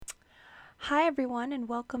Hi, everyone, and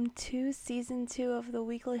welcome to season 2 of the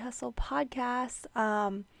Weekly Hustle podcast.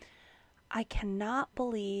 I cannot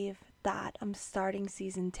believe that I'm starting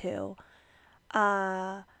season 2.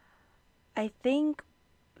 Uh, I think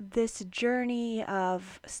this journey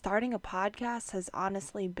of starting a podcast has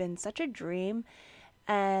honestly been such a dream,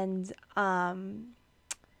 and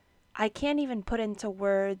I can't even put into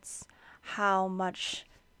words how much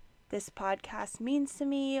this podcast means to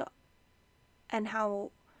me and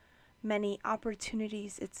how many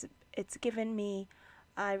opportunities it's given me.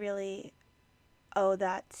 I really owe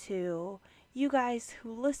that to you guys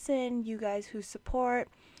who listen, you guys who support,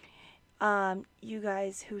 you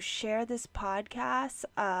guys who share this podcast.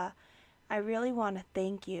 I really want to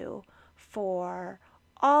thank you for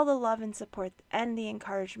all the love and support and the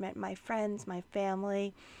encouragement, my friends, my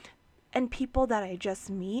family, and people that I just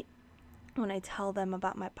meet when I tell them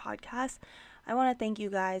about my podcast. I want to thank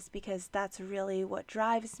you guys because that's really what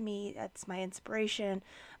drives me. That's my inspiration,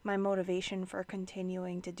 my motivation for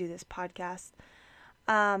continuing to do this podcast.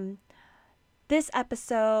 Um, this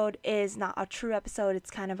episode is not a true episode.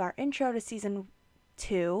 It's kind of our intro to season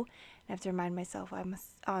 2. I have to remind myself I'm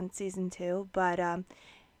on season 2, but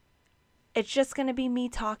it's just going to be me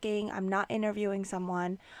talking. I'm not interviewing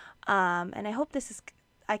someone. And I hope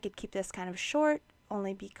I could keep this kind of short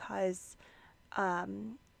only because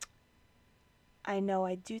I know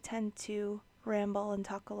I do tend to ramble and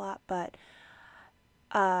talk a lot, but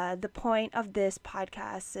the point of this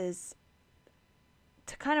podcast is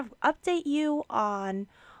to kind of update you on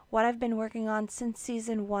what I've been working on since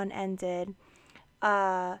season 1 ended,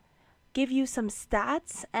 give you some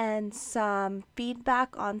stats and some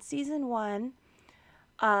feedback on season 1,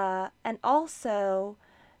 and also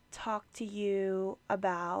talk to you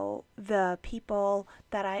about the people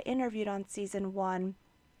that I interviewed on season 1,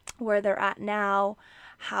 where they're at now,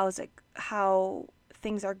 how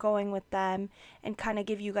things are going with them, and kind of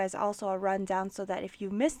give you guys also a rundown so that if you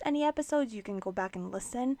missed any episodes, you can go back and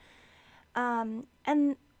listen. And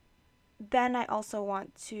then I also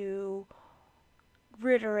want to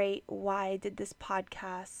reiterate why I did this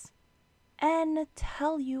podcast and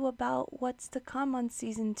tell you about what's to come on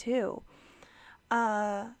season 2.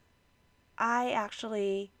 I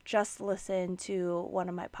actually just listened to one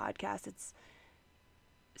of my podcasts. It's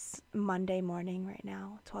Monday morning right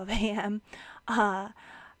now, 12 a.m.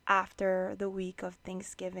 After the week of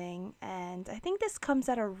Thanksgiving, and I think this comes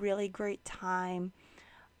at a really great time.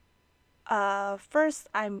 First,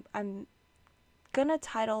 I'm gonna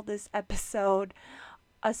title this episode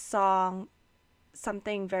a song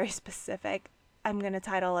something very specific. I'm gonna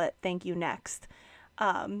title it "Thank You Next."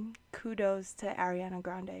 Kudos to Ariana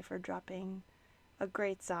Grande for dropping a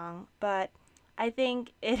great song, but I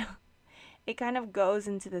think it kind of goes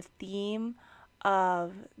into the theme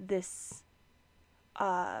of this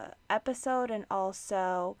episode and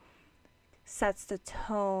also sets the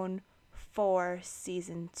tone for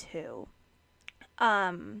season 2.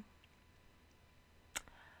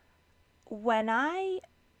 When I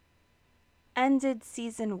ended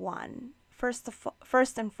season 1,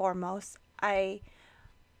 first and foremost, I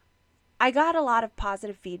got a lot of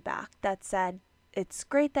positive feedback that said it's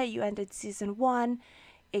great that you ended season 1.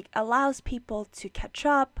 It allows people to catch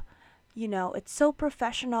up. It's so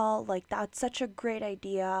professional. Like, that's such a great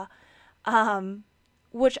idea.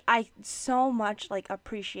 Which I so much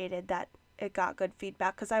appreciated that it got good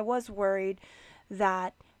feedback, because I was worried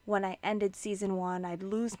that when I ended season 1, I'd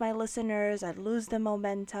lose my listeners, I'd lose the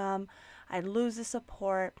momentum, I'd lose the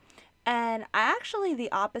support. And the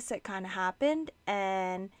opposite kind of happened,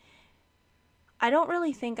 and I don't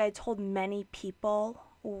really think I told many people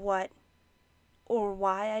what or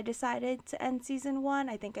why I decided to end season 1.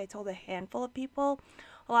 I think I told a handful of people.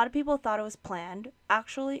 A lot of people thought it was planned.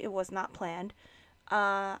 Actually, it was not planned.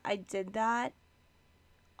 I did that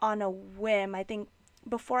on a whim. I think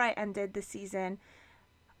before I ended the season,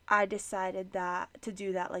 I decided to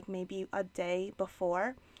do that like maybe a day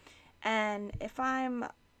before. And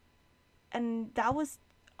that was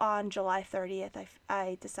on July 30th.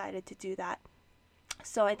 I decided to do that.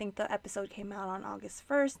 So I think the episode came out on August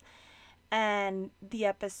 1st. And the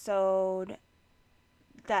episode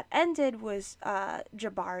that ended was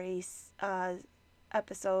Jabari's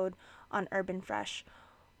episode on Urban Fresh,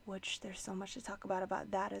 which there's so much to talk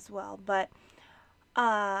about that as well. But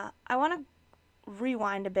I want to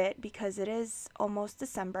rewind a bit because it is almost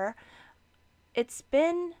December. It's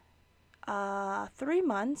been 3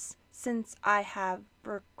 months since I have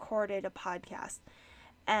recorded a podcast.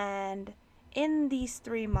 And in these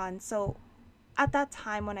 3 months, so at that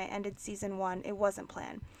time when I ended season 1, it wasn't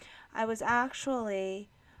planned. I was actually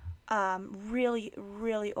really,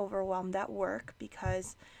 really overwhelmed at work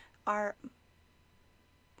because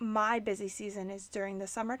my busy season is during the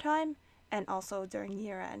summertime and also during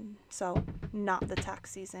year end. So not the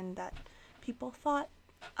tax season that people thought.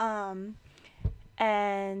 Um,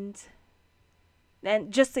 and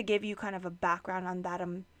and just to give you kind of a background on that,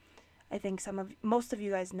 I think most of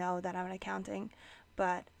you guys know that I'm an accounting,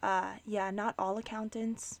 but yeah, not all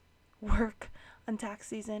accountants work on tax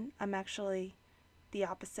season. I'm actually the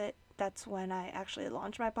opposite. That's when I actually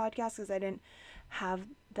launched my podcast because I didn't have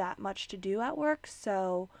that much to do at work,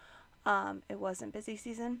 so it wasn't busy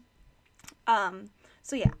season. Um,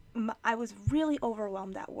 so yeah, I was really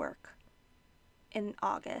overwhelmed at work in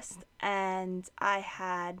August, and I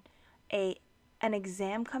had a an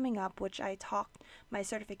exam coming up, which I talked my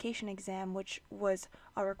certification exam, which was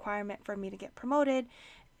a requirement for me to get promoted.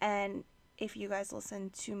 And if you guys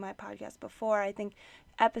listened to my podcast before, I think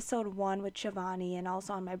episode 1 with Shivani, and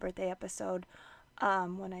also on my birthday episode,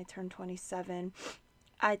 when I turned 27,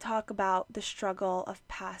 I talk about the struggle of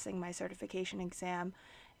passing my certification exam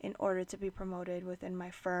in order to be promoted within my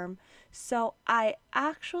firm. So I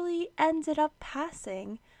actually ended up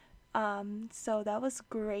passing. So that was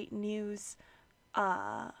great news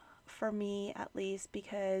for me, at least,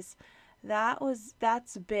 because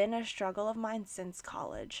that's been a struggle of mine since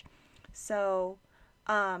college. So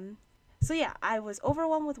um so yeah, I was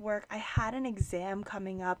overwhelmed with work. I had an exam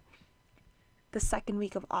coming up the second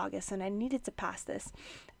week of August, and I needed to pass this.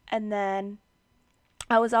 And then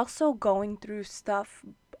I was also going through stuff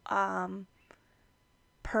um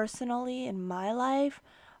personally in my life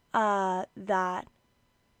that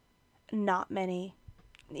not many,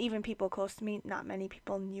 even people close to me, not many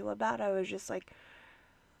people knew about. I was just like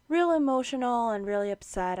real emotional and really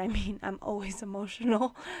upset. I mean, I'm always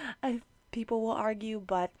emotional. People will argue,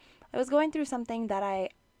 but I was going through something that I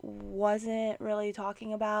wasn't really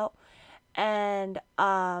talking about, and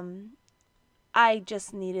I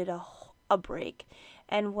just needed a break.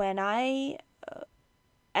 And when I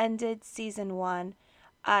ended season 1,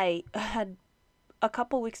 I had a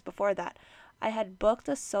couple weeks before that, I had booked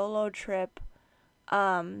a solo trip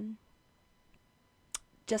um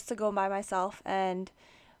just to go by myself, and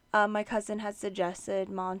my cousin had suggested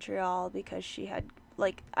Montreal because she had,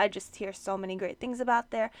 like, I just hear so many great things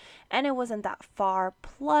about there, and it wasn't that far.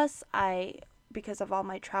 Plus, because of all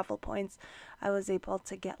my travel points, I was able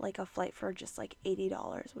to get like a flight for just like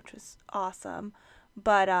 $80, which was awesome.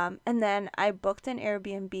 But and then I booked an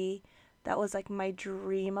Airbnb that was like my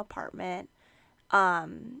dream apartment.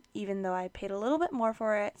 Even though I paid a little bit more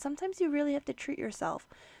for it, sometimes you really have to treat yourself.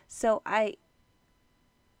 So I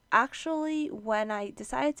actually, when I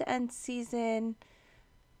decided to end season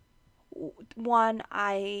 1,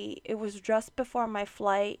 it was just before my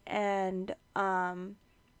flight, and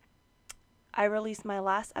I released my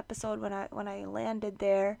last episode when I landed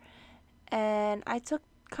there, and I took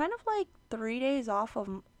kind of like 3 days off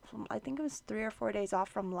from, I think it was 3 or 4 days off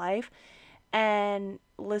from life, and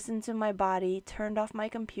listened to my body, turned off my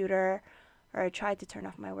computer, or I tried to turn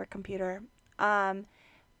off my work computer.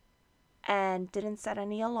 And didn't set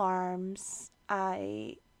any alarms.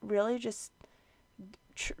 I really just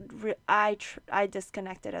I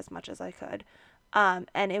disconnected as much as I could,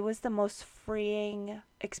 and it was the most freeing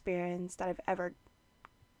experience that I've ever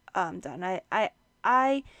done.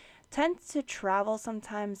 I tend to travel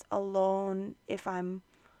sometimes alone if I'm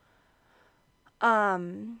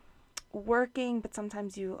um working, but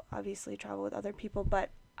sometimes you obviously travel with other people.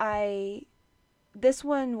 But I this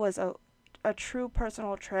one was a true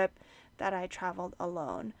personal trip that I traveled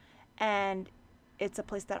alone, and it's a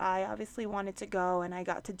place that I obviously wanted to go, and I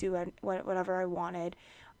got to do whatever I wanted,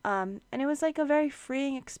 and it was like a very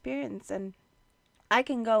freeing experience. And I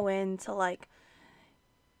can go into like,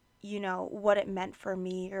 what it meant for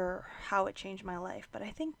me or how it changed my life, but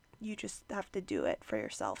I think you just have to do it for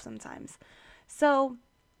yourself sometimes. So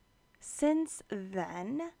since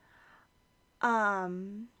then,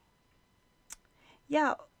 um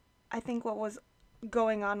yeah, I think what was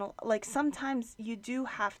going on, like, sometimes you do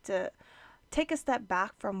have to take a step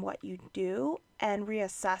back from what you do and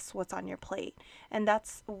reassess what's on your plate. And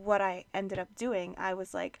that's what I ended up doing. I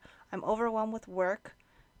was like, I'm overwhelmed with work.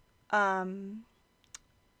 Um,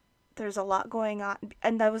 there's a lot going on.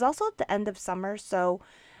 And that was also at the end of summer. So,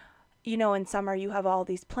 in summer, you have all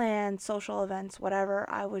these plans, social events, whatever.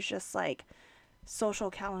 I was just like,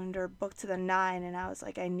 social calendar booked to the nine. And I was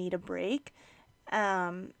like, I need a break.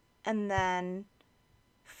 And then,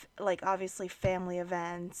 like, obviously, family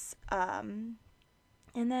events. And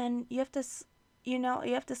then you have to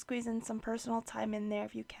squeeze in some personal time in there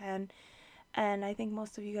if you can. And I think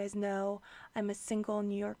most of you guys know I'm a single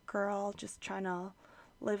New York girl just trying to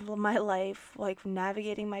live my life, like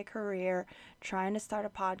navigating my career, trying to start a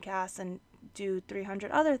podcast and do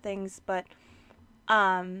 300 other things. But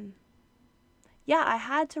yeah, I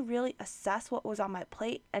had to really assess what was on my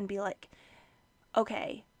plate and be like,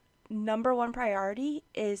 okay, number one priority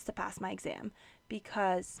is to pass my exam,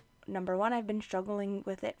 because number one, I've been struggling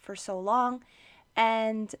with it for so long,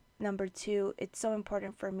 and number two, it's so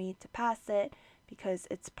important for me to pass it because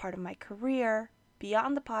it's part of my career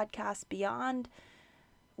beyond the podcast, beyond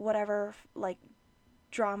whatever like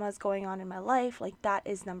dramas going on in my life. Like, that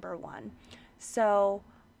is number one. So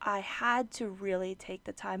I had to really take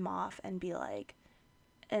the time off and be like,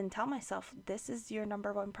 and tell myself, this is your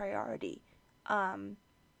number one priority. And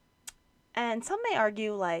some may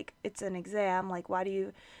argue, like, it's an exam, like, why do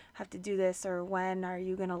you have to do this, or when are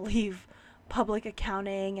you going to leave public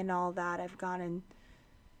accounting and all that. I've gotten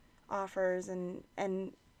offers and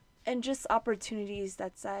just opportunities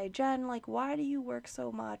that say, Jen, like, why do you work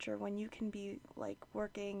so much, or when you can be like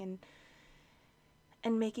working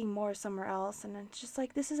and making more somewhere else. And it's just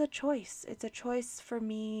like, this is a choice. It's a choice for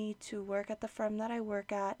me to work at the firm that I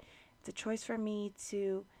work at. It's a choice for me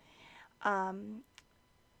to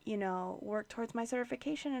work towards my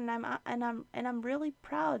certification, and I'm really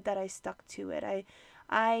proud that I stuck to it.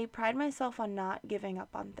 I pride myself on not giving up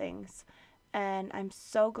on things, and I'm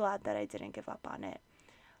so glad that I didn't give up on it.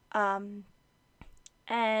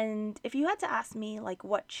 And if you had to ask me, like,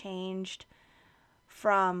 what changed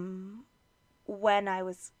from when I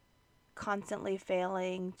was constantly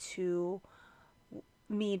failing to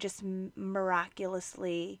me just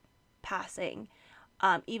miraculously passing,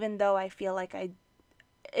 even though I feel like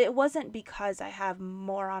it wasn't because I have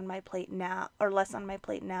more on my plate now or less on my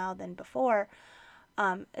plate now than before.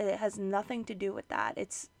 It has nothing to do with that.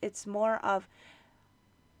 It's more of,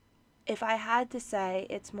 if I had to say,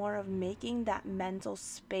 it's more of making that mental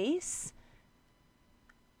space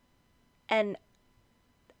and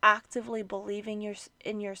actively believing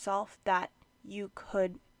in yourself that you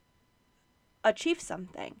could achieve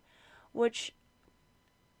something, which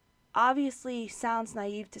obviously sounds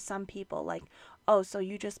naive to some people, like, oh, so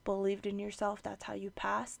you just believed in yourself, that's how you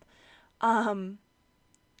passed. But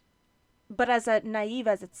as naive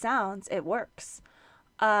as it sounds, it works.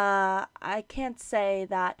 I can't say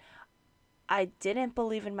that I didn't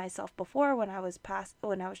believe in myself before when I was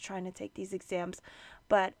trying to take these exams,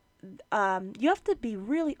 but you have to be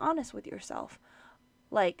really honest with yourself.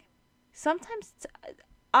 Like, sometimes,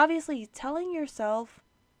 obviously, telling yourself,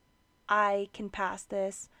 I can pass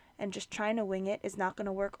this, and just trying to wing it is not going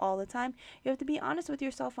to work all the time. You have to be honest with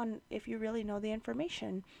yourself on if you really know the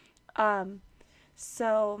information.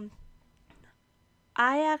 So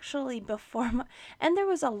I actually, and there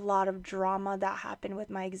was a lot of drama that happened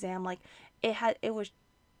with my exam. Like, it was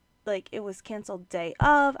canceled day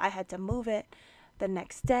of. I had to move it the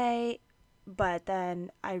next day, but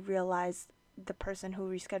then I realized the person who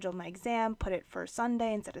rescheduled my exam put it for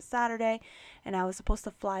Sunday instead of Saturday, and I was supposed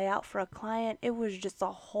to fly out for a client. It was just a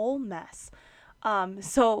whole mess.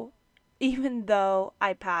 So even though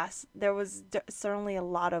I passed, there was certainly a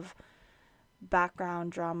lot of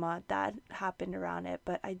background drama that happened around it,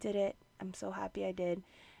 but I did it. I'm so happy I did.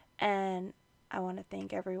 And I want to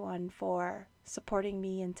thank everyone for supporting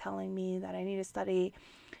me and telling me that I need to study.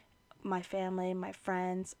 My family, my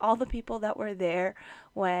friends, all the people that were there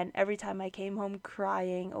when every time I came home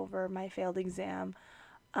crying over my failed exam,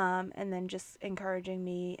 and then just encouraging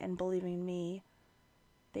me and believing in me.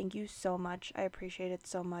 Thank you so much. I appreciate it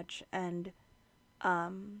so much, and I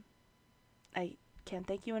can't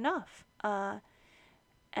thank you enough.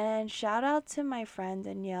 And shout out to my friend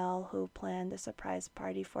Danielle, who planned a surprise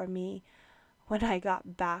party for me when I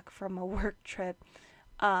got back from a work trip.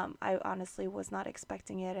 I honestly was not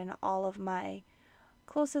expecting it, and all of my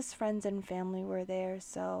closest friends and family were there,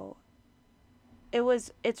 so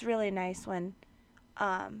it's really nice when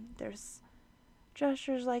there's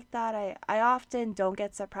gestures like that. I often don't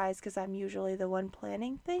get surprised because I'm usually the one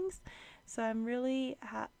planning things, so I'm really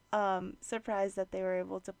surprised that they were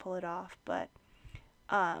able to pull it off. But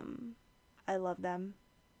I love them,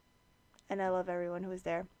 and I love everyone who was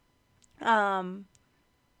there.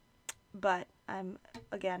 But I'm,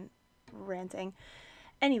 again, ranting.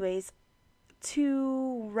 Anyways,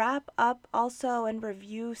 to wrap up also and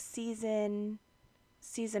review season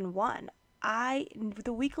 1,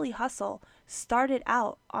 the Weekly Hustle started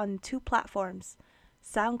out on 2 platforms,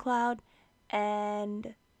 SoundCloud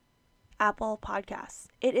and Apple Podcasts.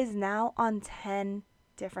 It is now on 10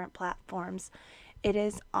 different platforms. It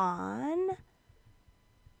is on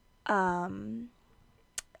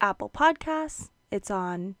Apple Podcasts, it's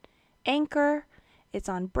on Anchor, it's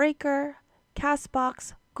on Breaker,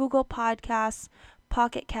 Castbox, Google Podcasts,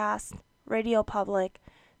 Pocket Cast, Radio Public,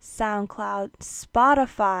 SoundCloud,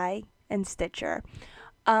 Spotify, and Stitcher.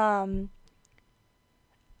 Um,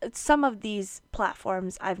 some of these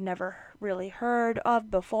platforms I've never really heard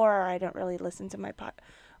of before, or I don't really listen to my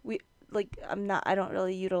I don't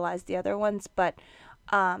really utilize the other ones, but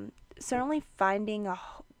certainly finding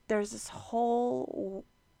there's this whole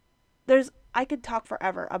I could talk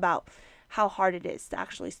forever about how hard it is to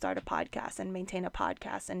actually start a podcast and maintain a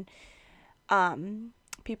podcast, and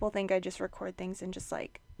people think I just record things and just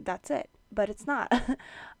like that's it, but it's not.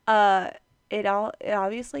 uh it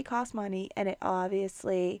obviously costs money, and it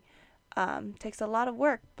obviously takes a lot of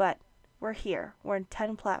work, but we're here. We're in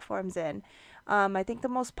 10 platforms in. I think the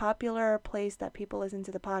most popular place that people listen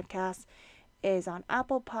to the podcast is on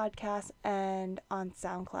Apple Podcasts and on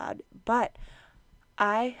SoundCloud. But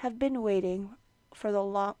I have been waiting for the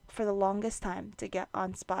longest time to get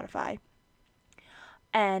on Spotify.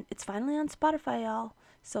 And it's finally on Spotify, y'all.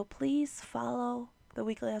 So please follow the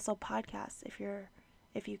Weekly Hustle podcast if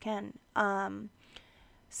you can.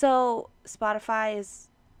 So Spotify is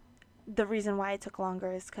the reason why it took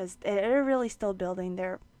longer is because they're really still building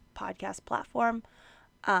their podcast platform.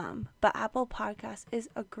 But Apple Podcasts is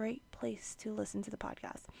a great place to listen to the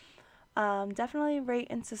podcast. Definitely rate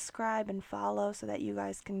and subscribe and follow so that you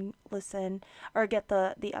guys can listen or get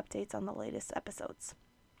the updates on the latest episodes.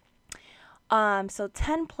 So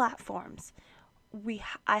 10 platforms.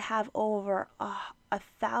 I have over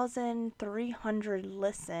 1,300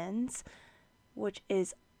 listens, which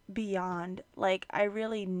is beyond. Like, I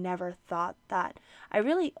really never thought that. I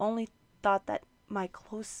really only thought that my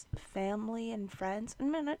close family and friends,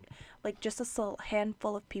 like just a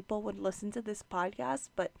handful of people would listen to this podcast,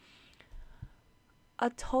 but a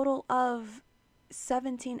total of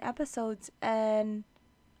 17 episodes and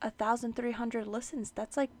 1,300 listens.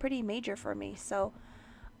 That's like pretty major for me. So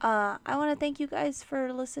I want to thank you guys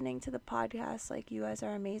for listening to the podcast. Like, you guys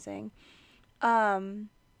are amazing.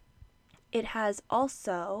 It has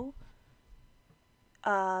also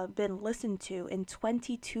been listened to in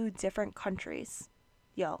 22 different countries.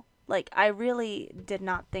 Yo, like, I really did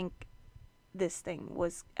not think this thing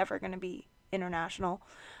was ever going to be international.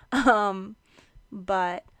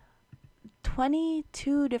 But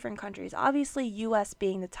 22 different countries. Obviously, US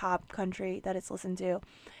being the top country that it's listened to.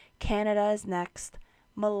 Canada is next.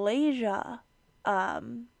 Malaysia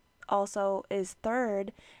also is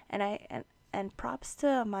third, and props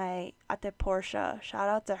to my ate Portia. Shout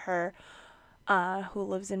out to her who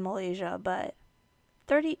lives in Malaysia, but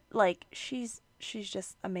 30 like she's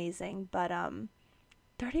just amazing, but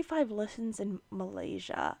 35 listens in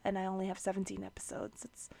Malaysia, and I only have 17 episodes.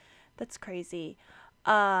 That's crazy.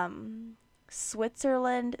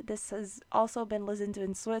 Switzerland, this has also been listened to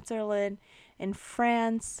in Switzerland, in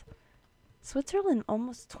France. Switzerland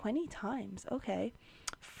almost 20 times. Okay.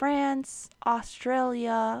 France,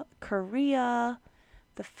 Australia, Korea,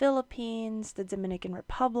 the Philippines, the Dominican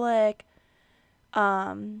Republic.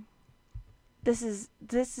 This is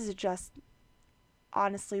just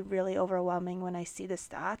honestly really overwhelming when I see the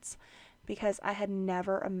stats, because I had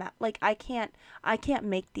never I can't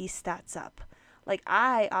make these stats up. Like,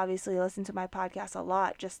 I obviously listen to my podcast a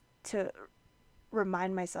lot just to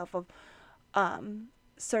remind myself of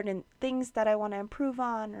certain things that I want to improve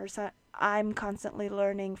on, or I'm constantly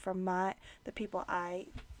learning from the people I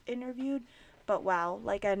interviewed. But wow,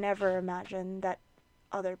 like, I never imagined that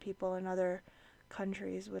other people in other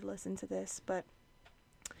countries would listen to this. But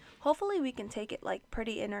hopefully we can take it like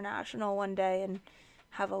pretty international one day and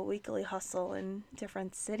have a weekly hustle in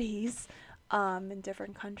different cities, in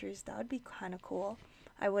different countries. That would be kind of cool.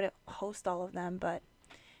 I wouldn't host all of them, but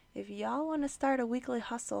if y'all want to start a weekly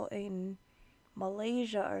hustle in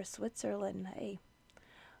Malaysia or Switzerland, hey,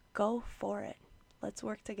 go for it. Let's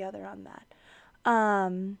work together on that.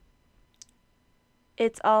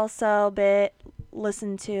 It's also been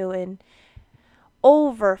listened to in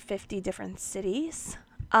over 50 different cities.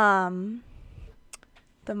 The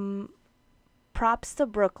props to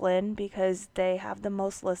Brooklyn, because they have the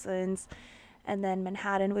most listens, and then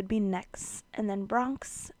Manhattan would be next, and then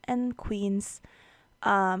Bronx and Queens.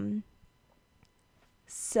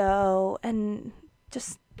 So, and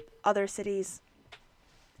just other cities.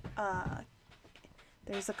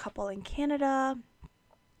 There's a couple in Canada,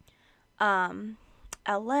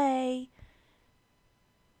 LA,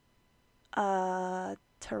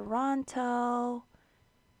 Toronto.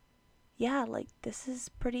 Yeah, like, this is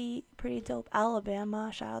pretty dope.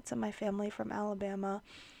 Alabama. Shout out to my family from Alabama,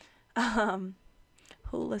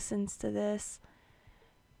 who listens to this.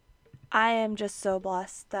 I am just so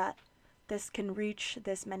blessed that this can reach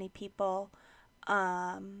this many people.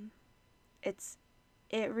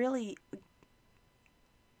 It really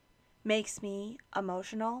makes me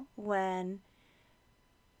emotional when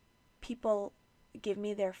people give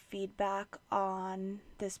me their feedback on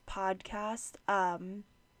this podcast,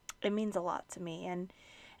 it means a lot to me.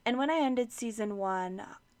 And when I ended season 1,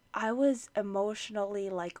 I was emotionally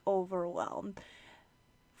like overwhelmed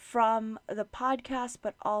from the podcast,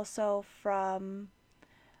 but also from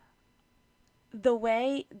the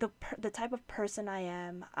way the type of person I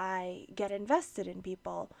am. I get invested in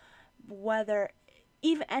people, whether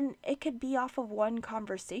even, and it could be off of one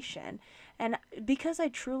conversation, and because I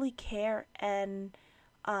truly care, and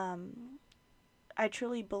I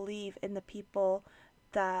truly believe in the people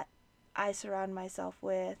that I surround myself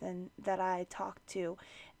with and that I talk to.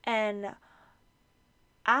 And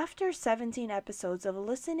after 17 episodes of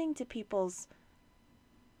listening to people's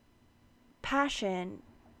passion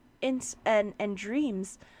and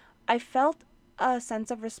dreams, I felt a sense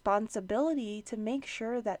of responsibility to make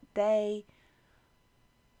sure that they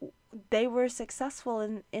were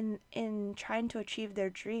successful in trying to achieve their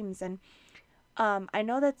dreams. And I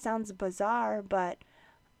know that sounds bizarre, but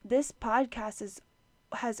this podcast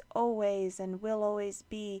has always and will always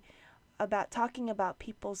be about talking about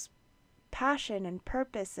people's passion and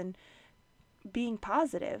purpose and being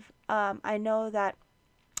positive. I know that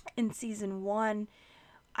in season 1,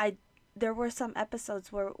 I there were some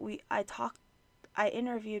episodes where I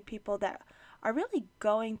interviewed people that are really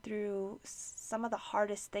going through some of the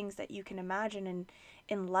hardest things that you can imagine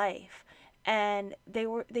in life, and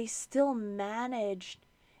they still managed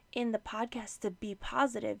in the podcast to be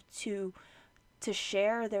positive, to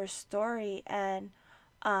share their story. And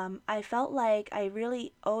I felt like I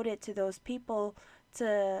really owed it to those people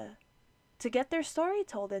to get their story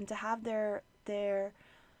told and to have their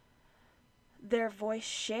voice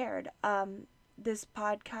shared. This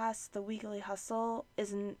podcast, The Weekly Hustle,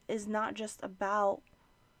 is not just about,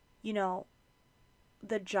 you know,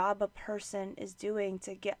 the job a person is doing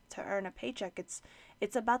to get to earn a paycheck.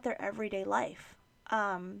 It's about their everyday life.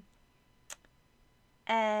 And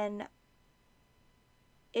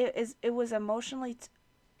it was emotionally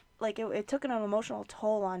it took an emotional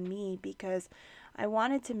toll on me, because I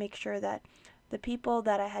wanted to make sure that the people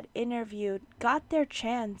that I had interviewed got their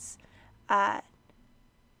chance at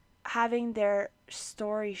having their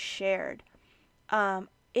story shared.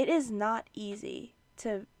 It is not easy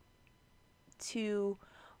to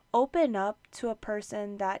open up to a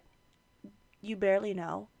person that you barely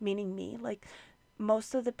know, meaning me. Like,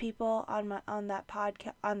 most of the people on the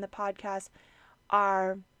podcast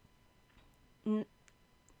are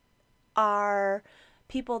are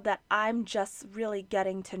people that I'm just really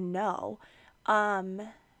getting to know. And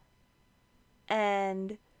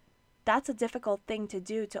that's a difficult thing to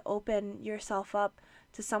do, to open yourself up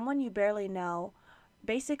to someone you barely know,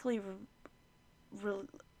 basically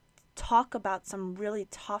talk about some really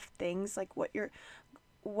tough things, like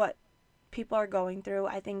what people are going through.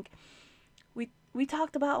 I think we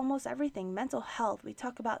talked about almost everything: mental health, we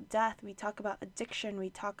talk about death, we talk about addiction, we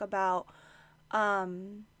talk about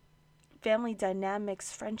family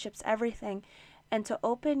dynamics, friendships, everything. And to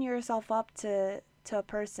open yourself up to a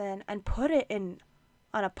person and put it in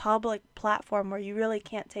on a public platform where you really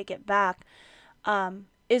can't take it back,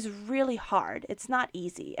 is really hard. It's not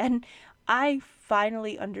easy. And I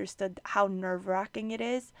finally understood how nerve-wracking it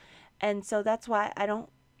is. And so that's why I don't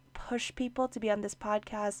push people to be on this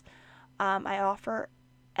podcast. I offer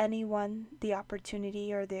anyone the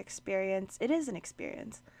opportunity or the experience. It is an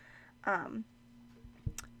experience.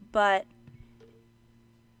 But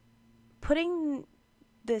putting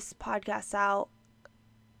this podcast out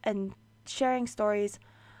and sharing stories,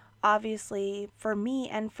 obviously, for me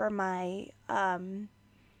and for my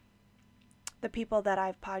the people that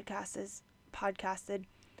I've podcasted,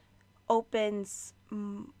 opens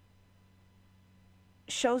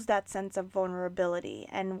shows that sense of vulnerability.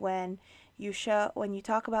 And when you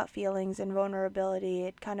talk about feelings and vulnerability,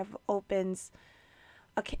 it kind of opens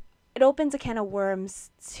a can of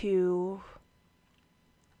worms to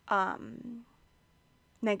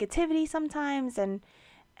negativity sometimes,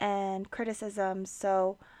 and criticism.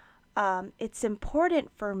 So it's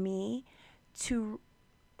important for me to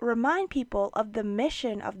remind people of the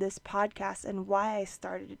mission of this podcast and why I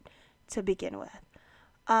started to begin with.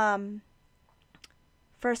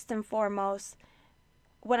 First and foremost,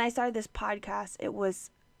 when I started this podcast, it was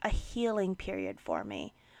a healing period for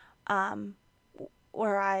me,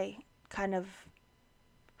 where I kind of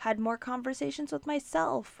had more conversations with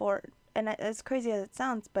myself, and as crazy as it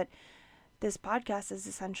sounds, but this podcast is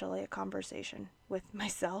essentially a conversation with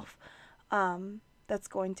myself that's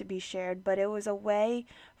going to be shared. But it was a way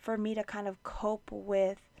for me to kind of cope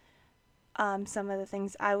with some of the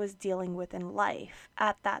things I was dealing with in life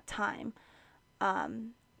at that time.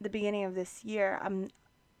 The beginning of this year,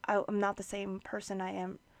 I'm not the same person I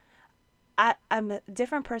am. I'm a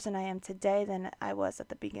different person I am today than I was at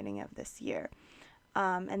the beginning of this year.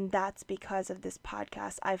 And that's because of this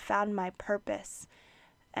podcast. I found my purpose,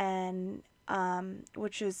 and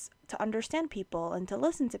which is to understand people and to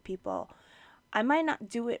listen to people. I might not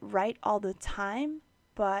do it right all the time,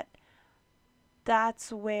 but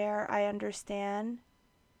that's where I understand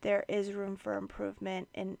there is room for improvement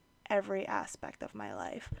in every aspect of my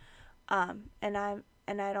life. And I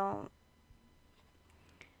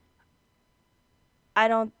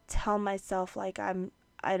don't tell myself like I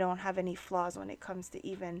don't have any flaws when it comes to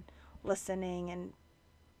even listening and,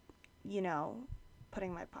 you know,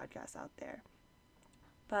 putting my podcast out there.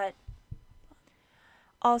 But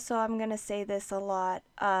also, I'm going to say this a lot.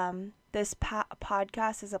 This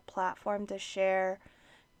podcast is a platform to share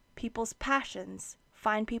people's passions,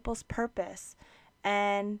 find people's purpose,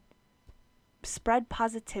 and spread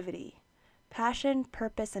positivity. Passion,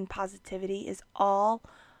 purpose, and positivity is all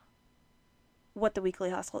what the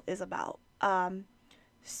Weekly Hustle is about.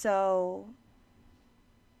 So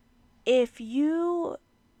if you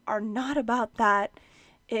are not about that,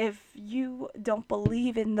 if you don't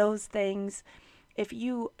believe in those things, if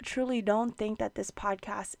you truly don't think that this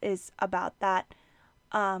podcast is about that,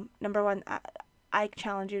 number one, I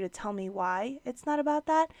challenge you to tell me why it's not about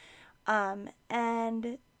that.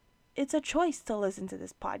 And it's a choice to listen to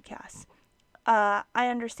this podcast. I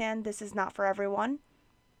understand this is not for everyone.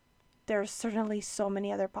 There's certainly so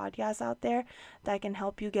many other podcasts out there that can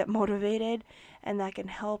help you get motivated and that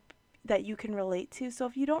you can relate to. So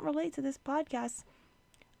if you don't relate to this podcast,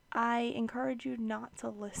 I encourage you not to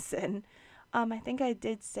listen. I think I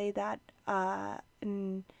did say that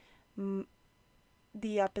in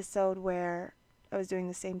the episode where I was doing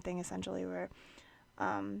the same thing, essentially, where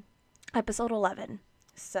episode 11.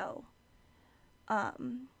 So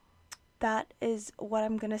that is what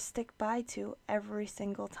I'm going to stick by to every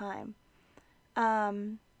single time.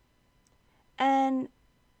 And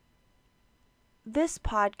this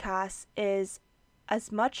podcast is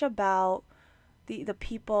as much about the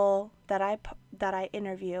people that I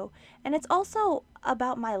interview, and it's also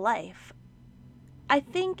about my life. I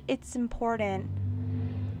think it's important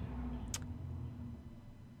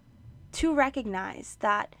to recognize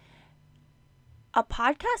that a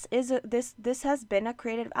podcast is this has been a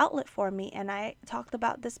creative outlet for me, and I talked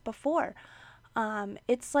about this before.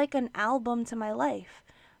 It's like an album to my life.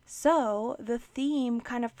 So the theme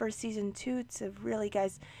kind of for season 2, to really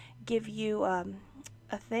guys give you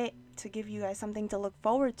to give you guys something to look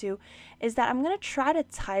forward to, is that I'm going to try to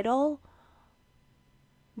title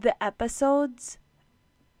the episodes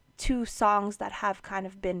to songs that have kind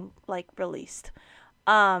of been like released.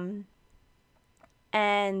 And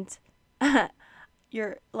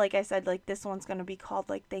you're, like I said, like this one's going to be called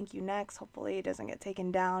like Thank You Next. Hopefully it doesn't get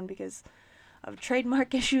taken down because of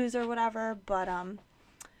trademark issues or whatever, but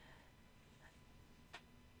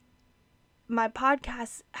my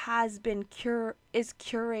podcast has been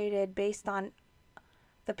curated based on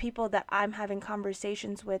the people that I'm having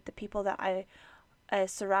conversations with, the people that I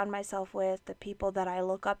surround myself with, the people that I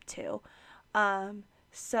look up to. And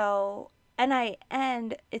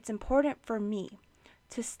it's important for me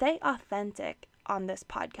to stay authentic on this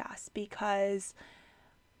podcast because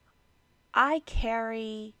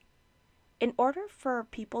in order for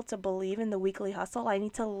people to believe in the Weekly Hustle, I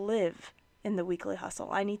need to live in the Weekly Hustle.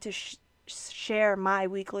 I need to share my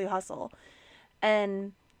Weekly Hustle.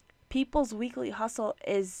 And people's Weekly Hustle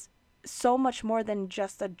is so much more than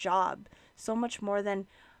just a job, so much more than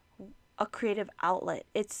a creative outlet.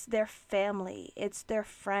 It's their family, it's their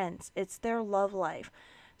friends, it's their love life.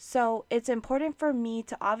 So it's important for me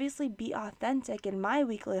to obviously be authentic in my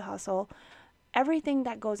Weekly Hustle, everything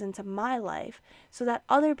that goes into my life, so that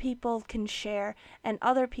other people can share and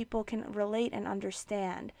other people can relate and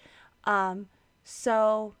understand.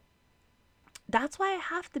 So that's why I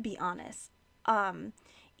have to be honest. Even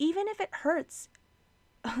if it hurts.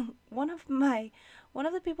 one of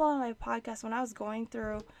the people on my podcast, when I was going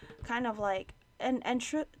through kind of like,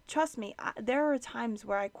 trust me, there were times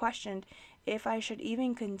where I questioned if I should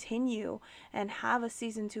even continue and have a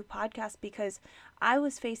season 2 podcast, because I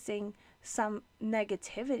was facing some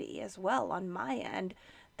negativity as well on my end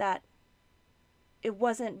that it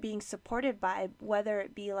wasn't being supported by, whether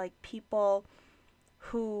it be like people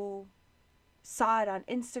who saw it on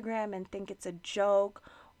Instagram and think it's a joke,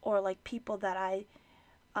 or like people that I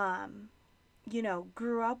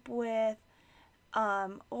grew up with,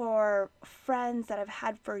 or friends that I've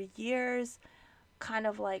had for years, kind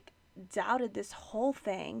of like doubted this whole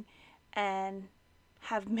thing and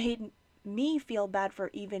have made me feel bad for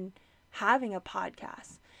even having a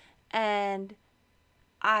podcast. And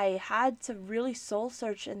I had to really soul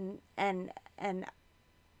search and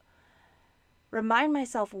remind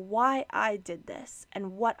myself why I did this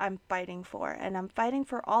and what I'm fighting for. And I'm fighting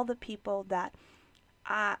for all the people that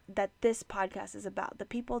this podcast is about, the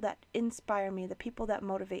people that inspire me, the people that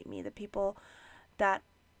motivate me, the people that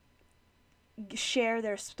share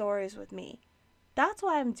their stories with me. That's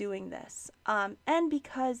why I'm doing this. And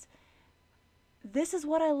because this is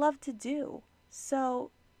what I love to do.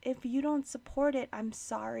 So if you don't support it, I'm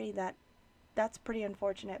sorry. That's pretty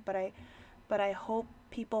unfortunate, but I hope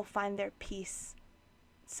people find their peace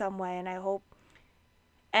some way, and I hope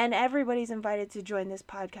and everybody's invited to join this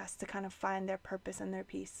podcast to kind of find their purpose and their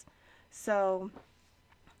peace. So,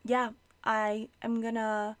 yeah, I am going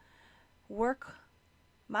to work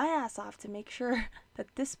my ass off to make sure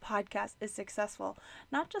that this podcast is successful,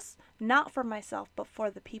 not for myself, but for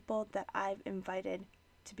the people that I've invited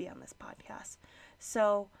to be on this podcast.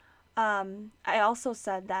 So, I also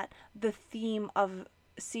said that the theme of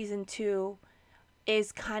season 2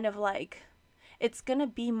 is kind of like it's gonna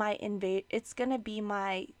be my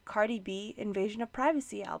Cardi B Invasion of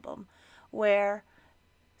Privacy album, where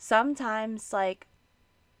sometimes like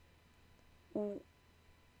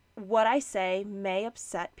what I say may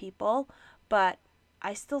upset people, but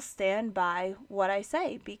I still stand by what I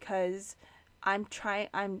say because I'm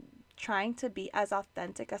trying to be as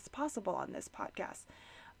authentic as possible on this podcast.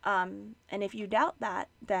 And if you doubt that,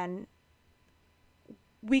 then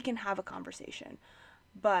we can have a conversation.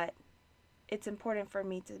 But it's important for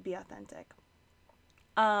me to be authentic.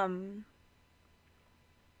 And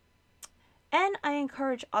I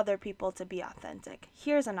encourage other people to be authentic.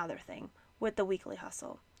 Here's another thing with the weekly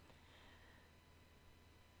hustle.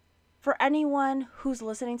 For anyone who's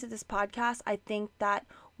listening to this podcast, I think that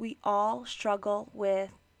we all struggle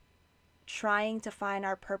with trying to find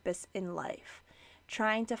our purpose in life,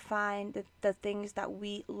 trying to find the things that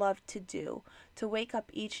we love to do, to wake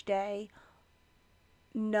up each day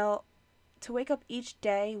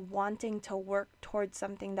wanting to work towards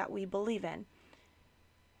something that we believe in.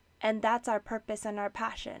 And that's our purpose and our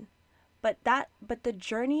passion. But the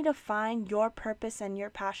journey to find your purpose and your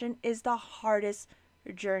passion is the hardest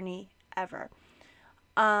journey ever.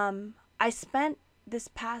 I spent this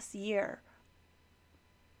past year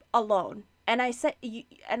alone. And I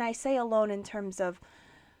say alone in terms of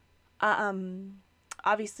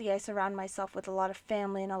obviously I surround myself with a lot of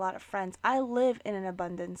family and a lot of friends. I live in an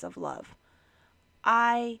abundance of love.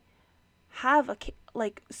 I have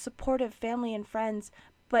supportive family and friends,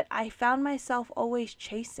 but I found myself always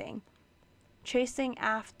chasing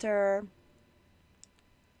after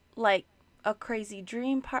like a crazy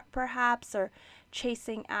dream perhaps, or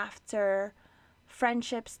chasing after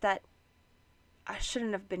friendships that I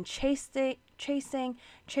shouldn't have been chasing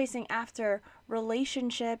after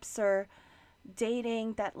relationships or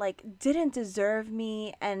dating that like didn't deserve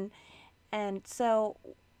me, and so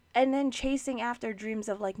and then chasing after dreams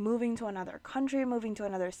of like moving to another country, moving to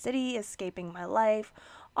another city, escaping my life,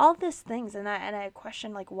 all these things. And I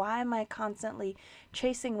question like, why am I constantly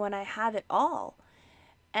chasing when I have it all?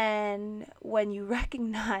 And when you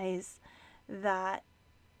recognize that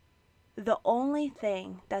the only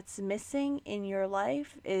thing that's missing in your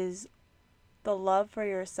life is the love for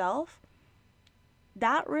yourself,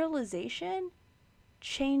 that realization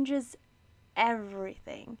changes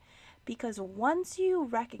everything. Because once you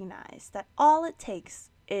recognize that all it takes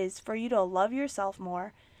is for you to love yourself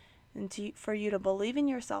more and for you to believe in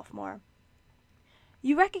yourself more,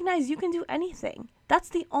 you recognize you can do anything. That's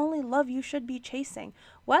the only love you should be chasing.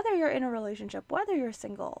 Whether you're in a relationship, whether you're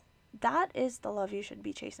single, that is the love you should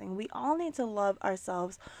be chasing. We all need to love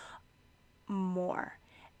ourselves more.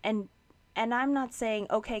 And I'm not saying,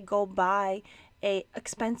 okay, go buy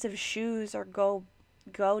expensive shoes or go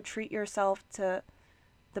treat yourself to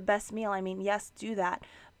the best meal. I mean, yes, do that.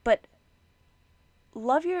 But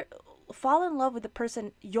fall in love with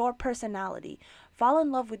your personality. Fall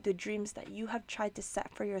in love with the dreams that you have tried to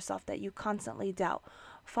set for yourself that you constantly doubt.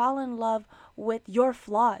 Fall in love with your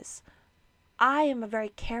flaws. I am a very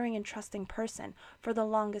caring and trusting person. For the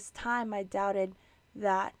longest time, I doubted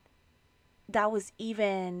that was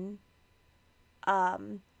even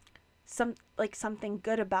something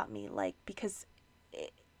good about me, like because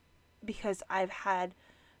I've had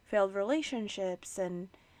failed relationships and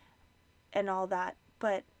all that.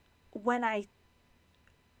 But when I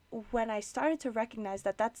started to recognize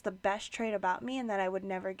that that's the best trait about me and that I would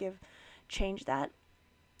never change that,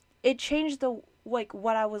 it changed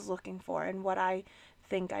what I was looking for and what I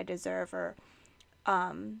think I deserve, or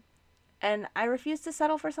and I refuse to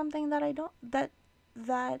settle for something that I don't that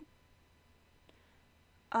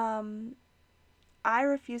I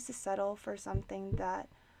refuse to settle for something that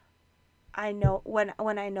I know when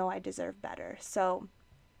I know I deserve better. So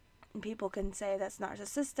people can say that's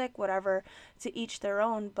narcissistic, whatever, to each their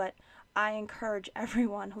own, but I encourage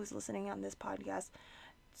everyone who's listening on this podcast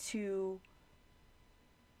to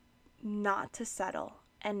not to settle,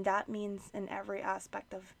 and that means in every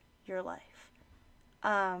aspect of your life.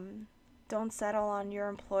 Don't settle on your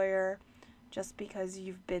employer just because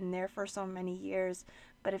you've been there for so many years.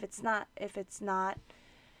 But if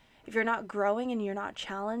you're not growing and you're not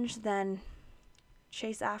challenged, then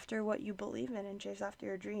chase after what you believe in and chase after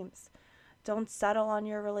your dreams. Don't settle on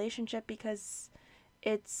your relationship because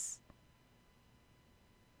it's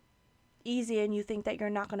easy and you think that you're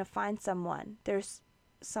not going to find someone. There's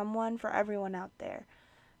someone for everyone out there.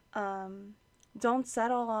 Don't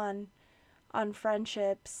settle on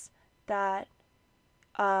friendships that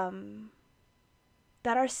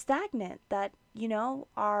that are stagnant, that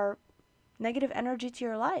are negative energy to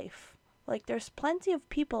your life. Like, there's plenty of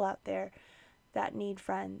people out there that need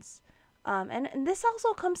friends. And this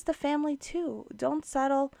also comes to family too. Don't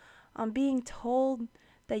settle on being told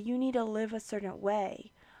that you need to live a certain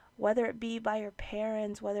way, whether it be by your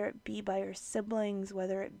parents, whether it be by your siblings,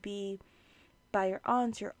 whether it be by your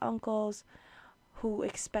aunts, your uncles, who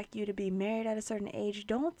expect you to be married at a certain age.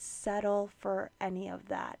 Don't settle for any of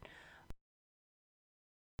that.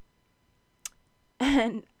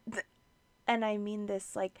 And and I mean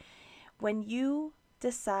this, like, when you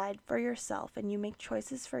decide for yourself and you make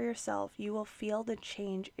choices for yourself, you will feel the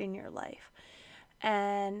change in your life.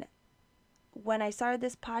 And when I started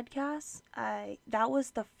this podcast, that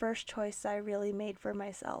was the first choice I really made for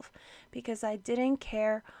myself, because I didn't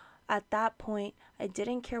care at that point. I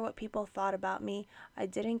didn't care what people thought about me. I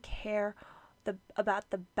didn't care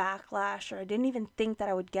about the backlash, or I didn't even think that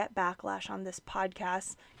I would get backlash on this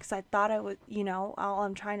podcast, because I thought I would, all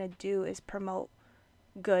I'm trying to do is promote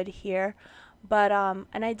good here. But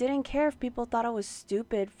and I didn't care if people thought I was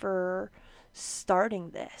stupid for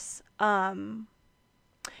starting this. And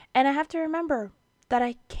I have to remember that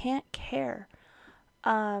I can't care.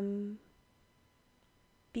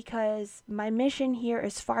 Because my mission here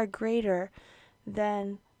is far greater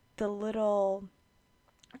than the little,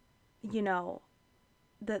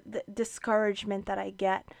 the discouragement that I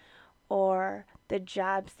get, or the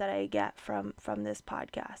jabs that I get from this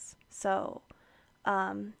podcast. So,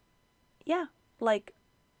 yeah, like,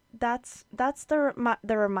 that's the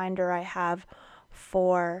reminder I have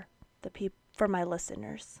for for my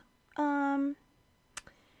listeners.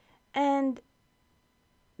 And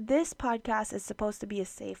this podcast is supposed to be a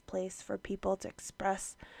safe place for people to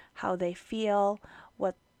express how they feel,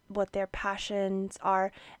 what their passions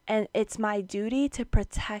are, and it's my duty to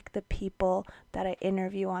protect the people that I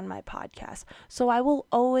interview on my podcast. So I will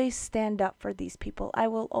always stand up for these people. I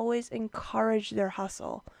will always encourage their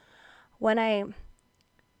hustle.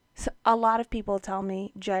 A lot of people tell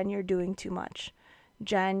me, Jen, you're doing too much.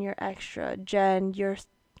 Jen, you're extra. Jen, you're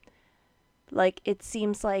like, it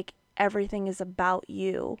seems like everything is about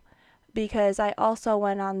you. Because I also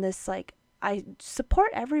went on this, like, I support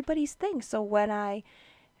everybody's thing. So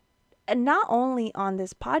and not only on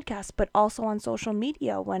this podcast, but also on social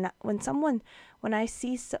media, when I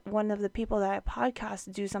see one of the people that I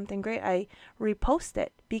podcast do something great, I repost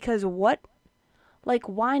it. Because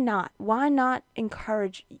why not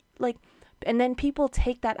encourage, like, and then people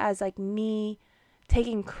take that as like me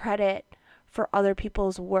taking credit for other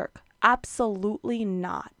people's work. Absolutely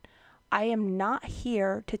not. I am not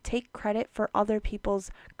here to take credit for other people's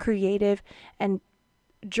creative and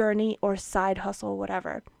journey or side hustle,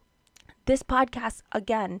 whatever. This podcast,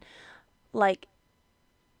 again, like,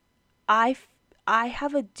 I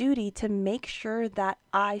have a duty to make sure that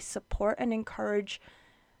I support and encourage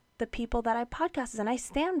the people that I podcast, and I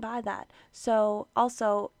stand by that. So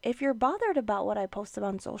also, if you're bothered about what I posted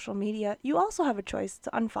on social media, you also have a choice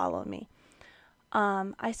to unfollow me.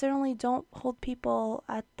 I certainly don't hold people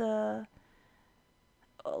at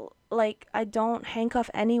I don't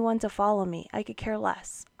handcuff anyone to follow me. I could care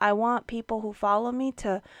less. I want people who follow me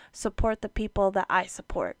to support the people that I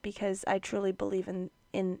support, because I truly believe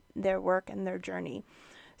in their work and their journey.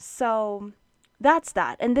 So that's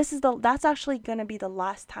that. And that's actually going to be the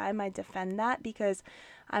last time I defend that, because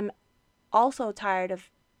I'm also tired of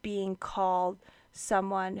being called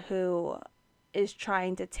someone who is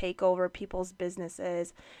trying to take over people's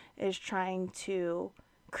businesses, is trying to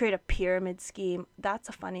create a pyramid scheme. That's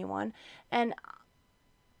a funny one. And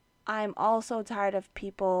I'm also tired of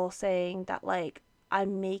people saying that, like,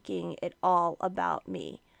 I'm making it all about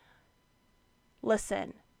me.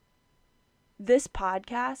 Listen, this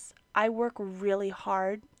podcast, I work really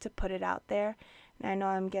hard to put it out there. And I know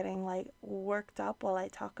I'm getting like worked up while I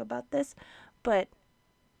talk about this, but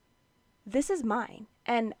this is mine.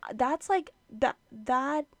 And that's like that's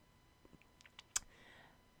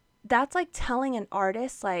like telling an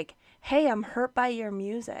artist like, "Hey, I'm hurt by your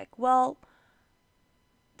music." Well,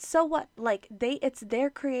 so what? Like it's their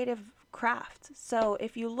creative craft. So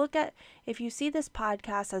if you see this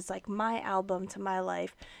podcast as like my album to my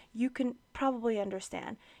life, you can probably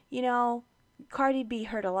understand. You know, Cardi B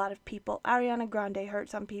hurt a lot of people. Ariana Grande hurt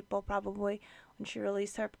some people probably when she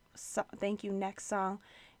released her Thank You Next song.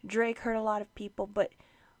 Drake hurt a lot of people, but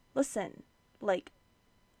listen, like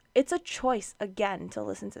it's a choice again to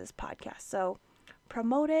listen to this podcast. So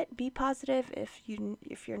promote it, be positive.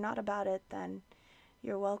 If you're not about it, then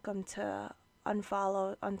you're welcome to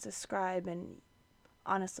unfollow, unsubscribe, and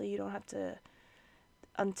honestly, you don't have to,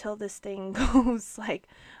 until this thing goes like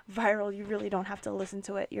viral, you really don't have to listen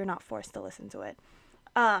to it. You're not forced to listen to it.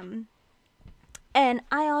 Um and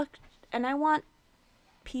I want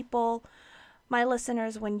people, my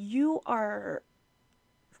listeners, when you are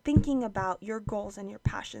thinking about your goals and your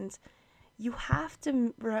passions, you have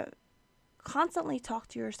to constantly talk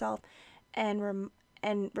to yourself and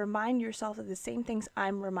remind yourself of the same things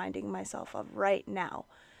I'm reminding myself of right now.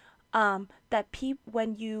 That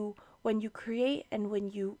when you create and when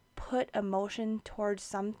you put emotion towards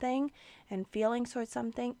something and feelings towards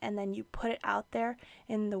something, and then you put it out there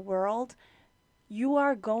in the world, you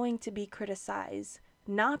are going to be criticized,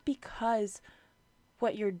 not because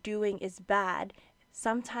what you're doing is bad.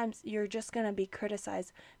 Sometimes you're just going to be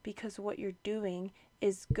criticized because what you're doing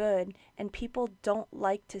is good, and people don't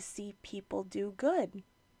like to see people do good.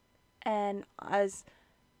 And as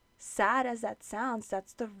sad as that sounds,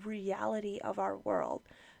 that's the reality of our world.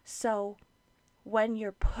 So when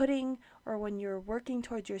you're putting or when you're working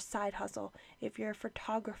towards your side hustle, if you're a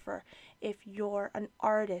photographer, if you're an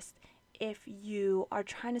artist, if you are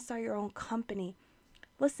trying to start your own company,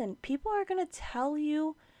 listen, people are going to tell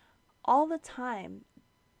you all the time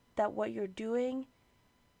that what you're doing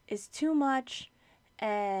is too much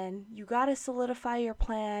and you got to solidify your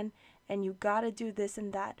plan and you got to do this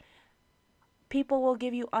and that. People will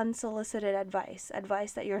give you unsolicited advice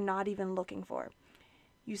that you're not even looking for.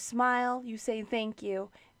 You smile, you say thank you,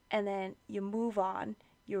 and then you move on.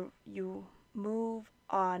 You move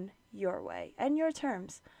on your way and your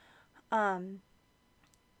terms. Um,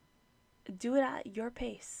 do it at your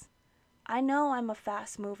pace. I know I'm a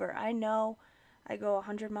fast mover. I know I go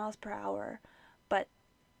 100 miles per hour, but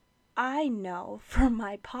I know from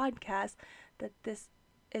my podcast that this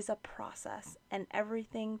is a process and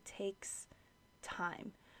everything takes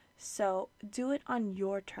time. So do it on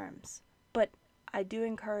your terms. But I do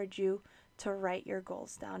encourage you to write your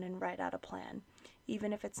goals down and write out a plan,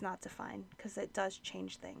 even if it's not defined, because it does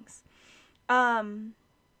change things. Um,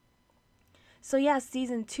 so yeah,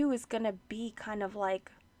 season 2 is gonna be kind of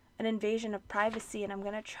like an invasion of privacy, and I'm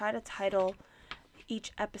gonna try to title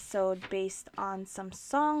each episode based on some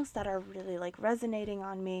songs that are really like resonating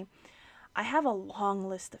on me. I have a long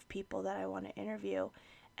list of people that I want to interview,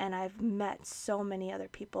 and I've met so many other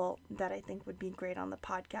people that I think would be great on the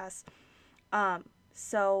podcast.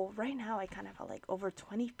 So right now I kind of have like over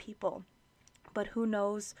 20 people, but who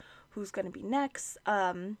knows who's going to be next.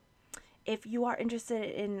 If you are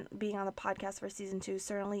interested in being on the podcast for season 2,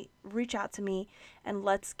 certainly reach out to me and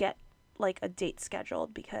let's get like a date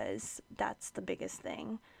scheduled, because that's the biggest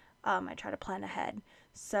thing. I try to plan ahead.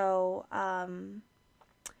 So,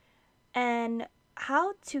 and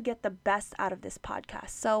how to get the best out of this podcast.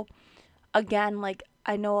 So, again, like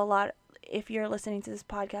I know a lot, if you're listening to this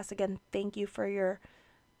podcast, again, thank you for your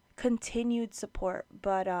continued support.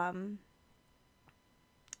 But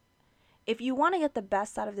if you want to get the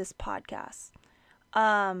best out of this podcast,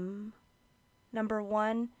 number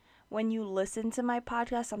one, when you listen to my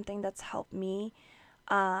podcast, something that's helped me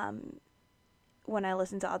when I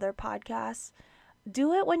listen to other podcasts,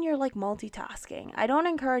 do it when you're like multitasking. I don't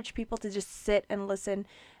encourage people to just sit and listen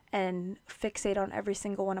and fixate on every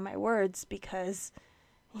single one of my words, because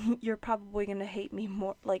you're probably going to hate me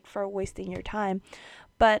more like for wasting your time.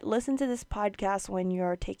 But listen to this podcast when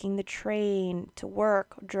you're taking the train to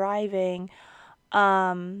work, driving,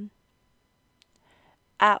 at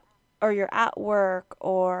or you're at work,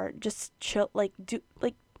 or just chill, like do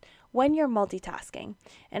like when you're multitasking.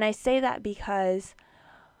 And I say that because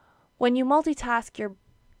when you multitask,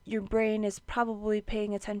 your brain is probably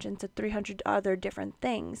paying attention to 300 other different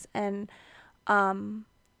things. And when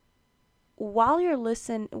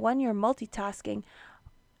you're multitasking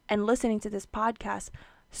and listening to this podcast,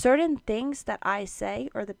 certain things that I say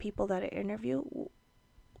or the people that I interview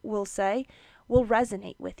will say will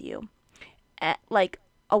resonate with you. Like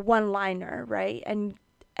a one-liner, right? And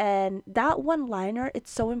that one-liner, it's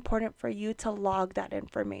so important for you to log that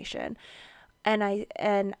information. And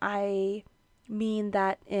I mean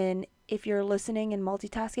that in, if you're listening and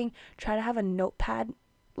multitasking, try to have a notepad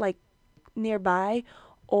like nearby,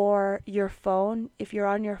 or your phone. If you're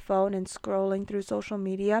on your phone and scrolling through social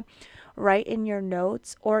media, write in your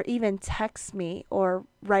notes, or even text me or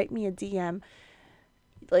write me a DM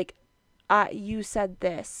like, you said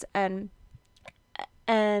this, and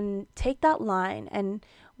take that line, and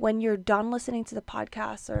when you're done listening to the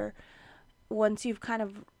podcast, or once you've kind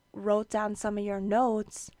of wrote down some of your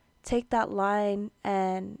notes, take that line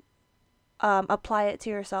and apply it to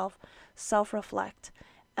yourself. Self-reflect.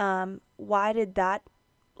 Why did that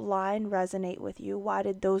line resonate with you? Why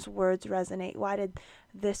did those words resonate? Why did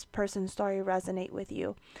this person's story resonate with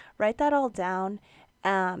you? Write that all down,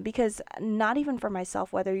 because not even for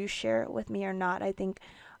myself, whether you share it with me or not, I think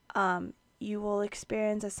you will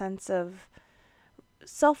experience a sense of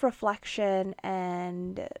self-reflection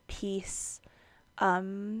and peace.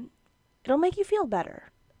 It'll make you feel better.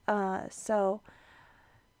 So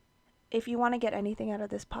if you want to get anything out of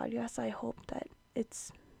this podcast, I hope that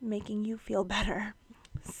it's making you feel better.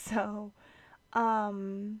 So,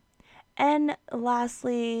 and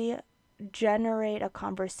lastly, generate a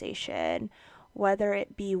conversation, whether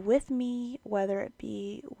it be with me, whether it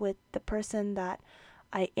be with the person that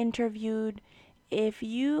I interviewed. If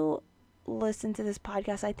you listen to this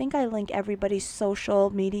podcast, I think I link everybody's social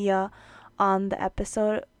media on the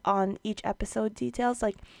episode, on each episode details.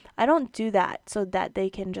 Like, I don't do that so that they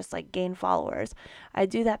can just like gain followers. I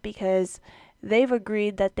do that because they've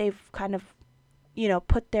agreed that they've kind of,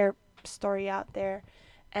 put their story out there,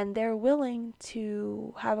 and they're willing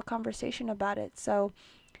to have a conversation about it. So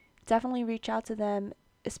definitely reach out to them,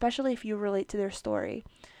 especially if you relate to their story.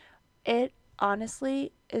 It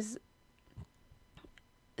honestly is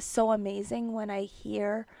so amazing when I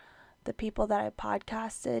hear the people that I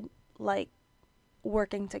podcasted like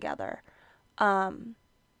working together. Um,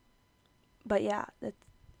 but yeah,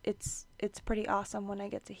 it's pretty awesome when I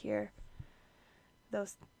get to hear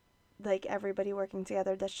those, like, everybody working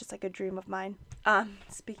together. That's just like a dream of mine.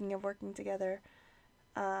 Speaking of working together,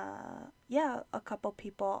 yeah, a couple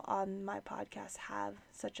people on my podcast have,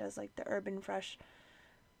 such as like the Urban Fresh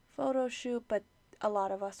photo shoot, but a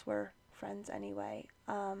lot of us were friends anyway.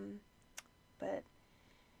 But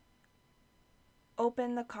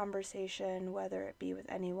open the conversation, whether it be with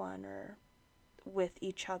anyone or with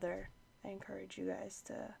each other. I encourage you guys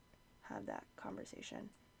to have that conversation.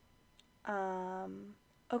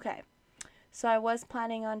 Okay. So I was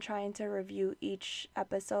planning on trying to review each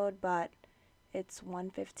episode, but it's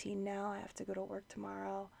 1:15 now. I have to go to work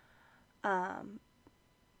tomorrow.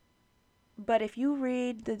 But if you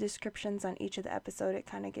read the descriptions on each of the episode, it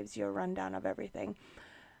kind of gives you a rundown of everything.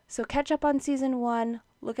 So catch up on season 1.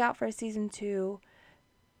 Look out for season 2.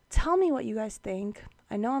 Tell me what you guys think.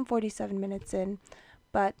 I know I'm 47 minutes in,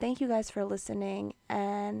 but thank you guys for listening,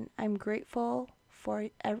 and I'm grateful for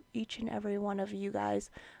each and every one of you guys,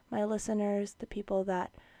 my listeners, the people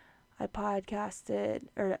that I podcasted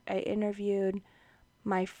or I interviewed,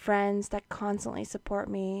 my friends that constantly support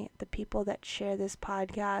me, the people that share this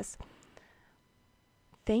podcast.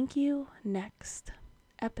 Thank you. Next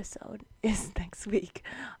episode is next week.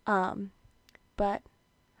 But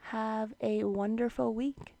have a wonderful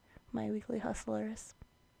week, my weekly hustlers.